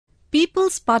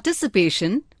People's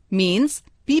participation means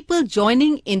people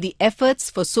joining in the efforts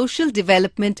for social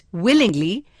development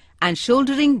willingly and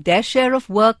shouldering their share of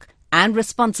work and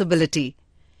responsibility.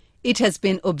 It has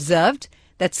been observed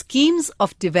that schemes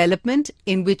of development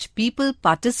in which people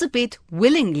participate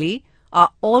willingly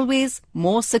are always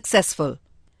more successful.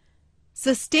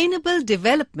 Sustainable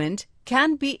development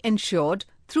can be ensured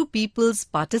through people's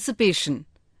participation.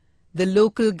 The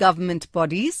local government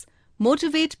bodies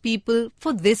motivate people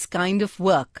for this kind of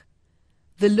work.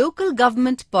 The local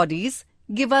government bodies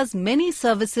give us many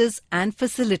services and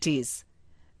facilities.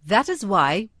 That is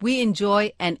why we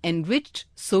enjoy an enriched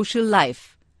social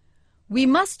life. We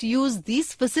must use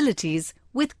these facilities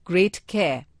with great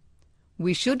care.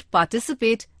 We should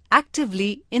participate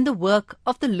actively in the work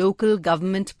of the local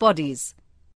government bodies.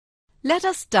 Let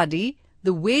us study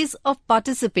the ways of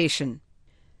participation.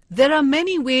 There are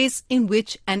many ways in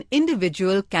which an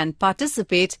individual can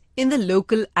participate in the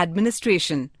local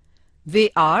administration.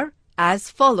 They are as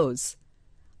follows.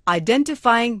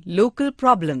 Identifying local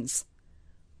problems.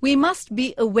 We must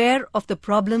be aware of the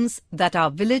problems that our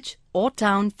village or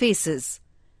town faces.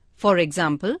 For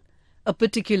example, a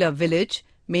particular village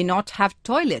may not have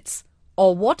toilets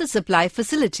or water supply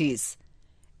facilities.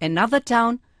 Another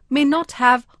town may not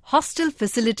have hostel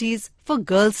facilities for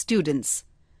girl students.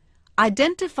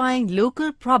 Identifying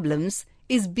local problems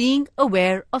is being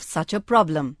aware of such a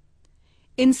problem.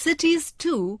 In cities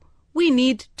too, we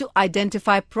need to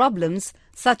identify problems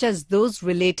such as those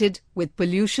related with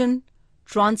pollution,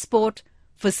 transport,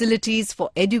 facilities for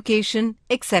education,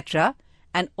 etc.,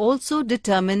 and also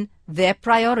determine their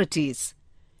priorities.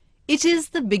 It is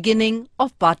the beginning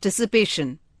of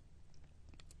participation.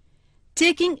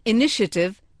 Taking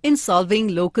initiative in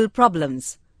solving local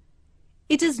problems.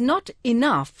 It is not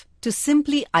enough to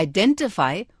simply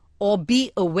identify or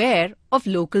be aware of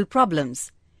local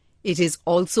problems. It is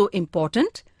also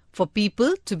important for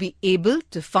people to be able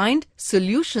to find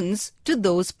solutions to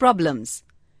those problems.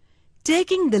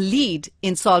 Taking the lead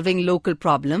in solving local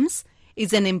problems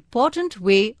is an important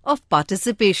way of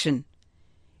participation.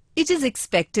 It is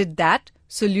expected that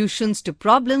solutions to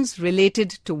problems related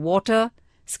to water,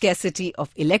 scarcity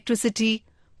of electricity,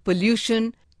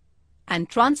 pollution, and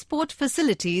transport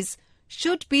facilities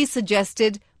should be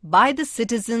suggested by the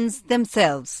citizens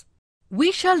themselves.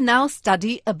 We shall now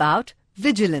study about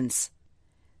vigilance.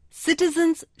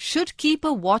 Citizens should keep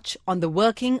a watch on the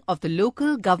working of the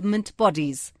local government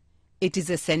bodies. It is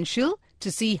essential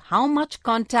to see how much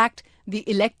contact the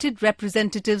elected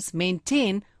representatives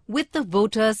maintain with the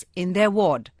voters in their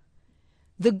ward.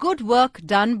 The good work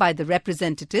done by the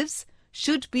representatives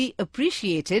should be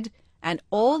appreciated and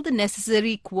all the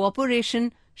necessary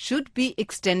cooperation should be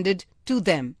extended to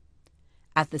them.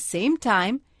 At the same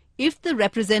time, if the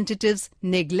representatives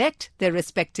neglect their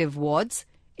respective wards,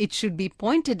 it should be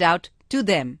pointed out to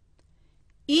them.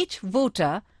 Each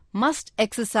voter must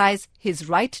exercise his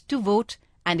right to vote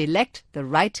and elect the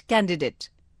right candidate.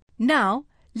 Now,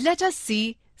 let us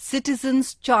see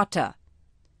Citizens' Charter.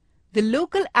 The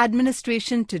local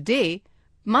administration today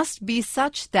must be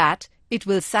such that it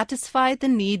will satisfy the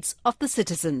needs of the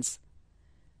citizens.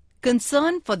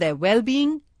 Concern for their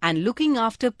well-being and looking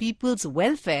after people's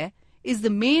welfare is the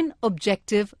main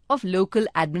objective of local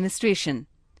administration.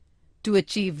 To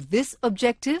achieve this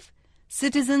objective,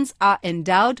 citizens are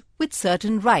endowed with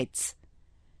certain rights.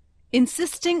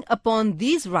 Insisting upon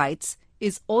these rights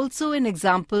is also an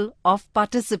example of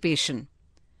participation.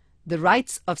 The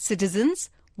rights of citizens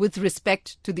with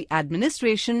respect to the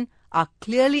administration are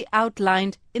clearly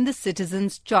outlined in the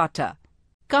Citizens' Charter.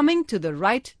 Coming to the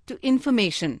right to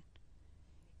information.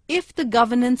 If the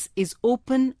governance is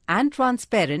open and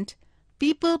transparent,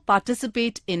 people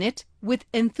participate in it with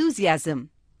enthusiasm.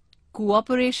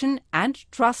 Cooperation and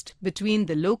trust between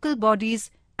the local bodies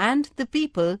and the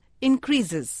people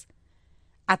increases.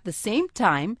 At the same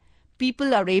time,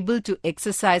 people are able to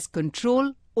exercise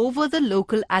control over the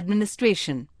local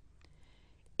administration.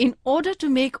 In order to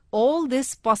make all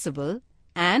this possible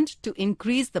and to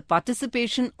increase the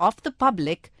participation of the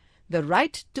public, the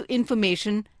right to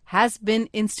information has been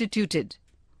instituted.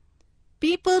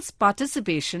 People's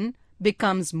participation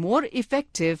becomes more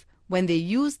effective when they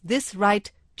use this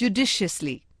right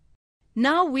judiciously.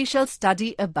 Now we shall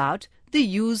study about the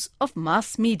use of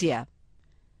mass media.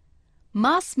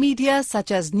 Mass media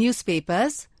such as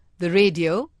newspapers, the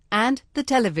radio, and the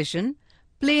television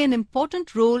play an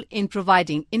important role in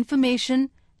providing information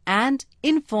and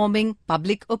informing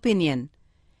public opinion.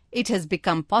 It has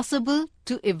become possible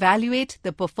to evaluate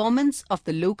the performance of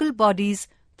the local bodies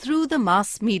through the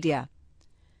mass media.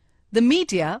 The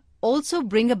media also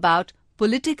bring about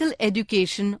political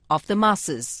education of the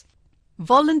masses.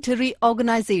 Voluntary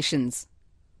organizations.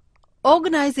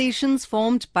 Organizations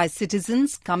formed by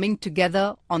citizens coming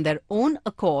together on their own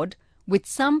accord with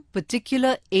some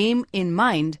particular aim in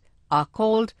mind are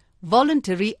called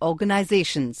voluntary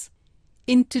organizations.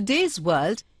 In today's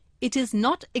world, it is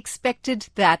not expected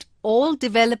that all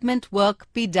development work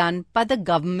be done by the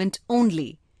government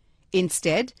only.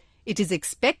 Instead, it is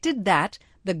expected that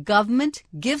the government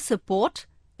give support,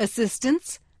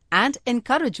 assistance, and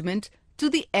encouragement to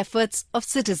the efforts of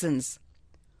citizens.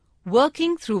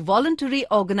 Working through voluntary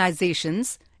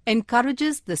organizations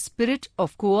encourages the spirit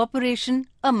of cooperation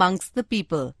amongst the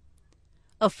people.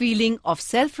 A feeling of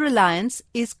self-reliance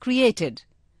is created.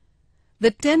 The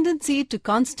tendency to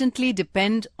constantly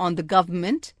depend on the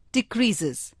government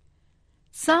decreases.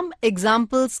 Some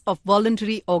examples of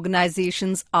voluntary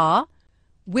organizations are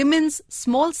Women's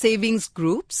Small Savings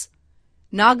Groups,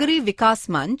 Nagari Vikas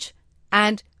Manch,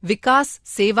 and Vikas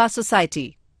Seva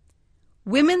Society.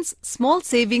 Women's small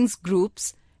savings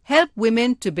groups help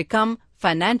women to become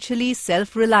financially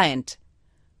self-reliant.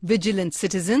 Vigilant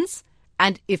citizens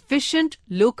and efficient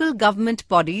local government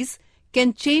bodies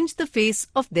can change the face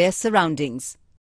of their surroundings.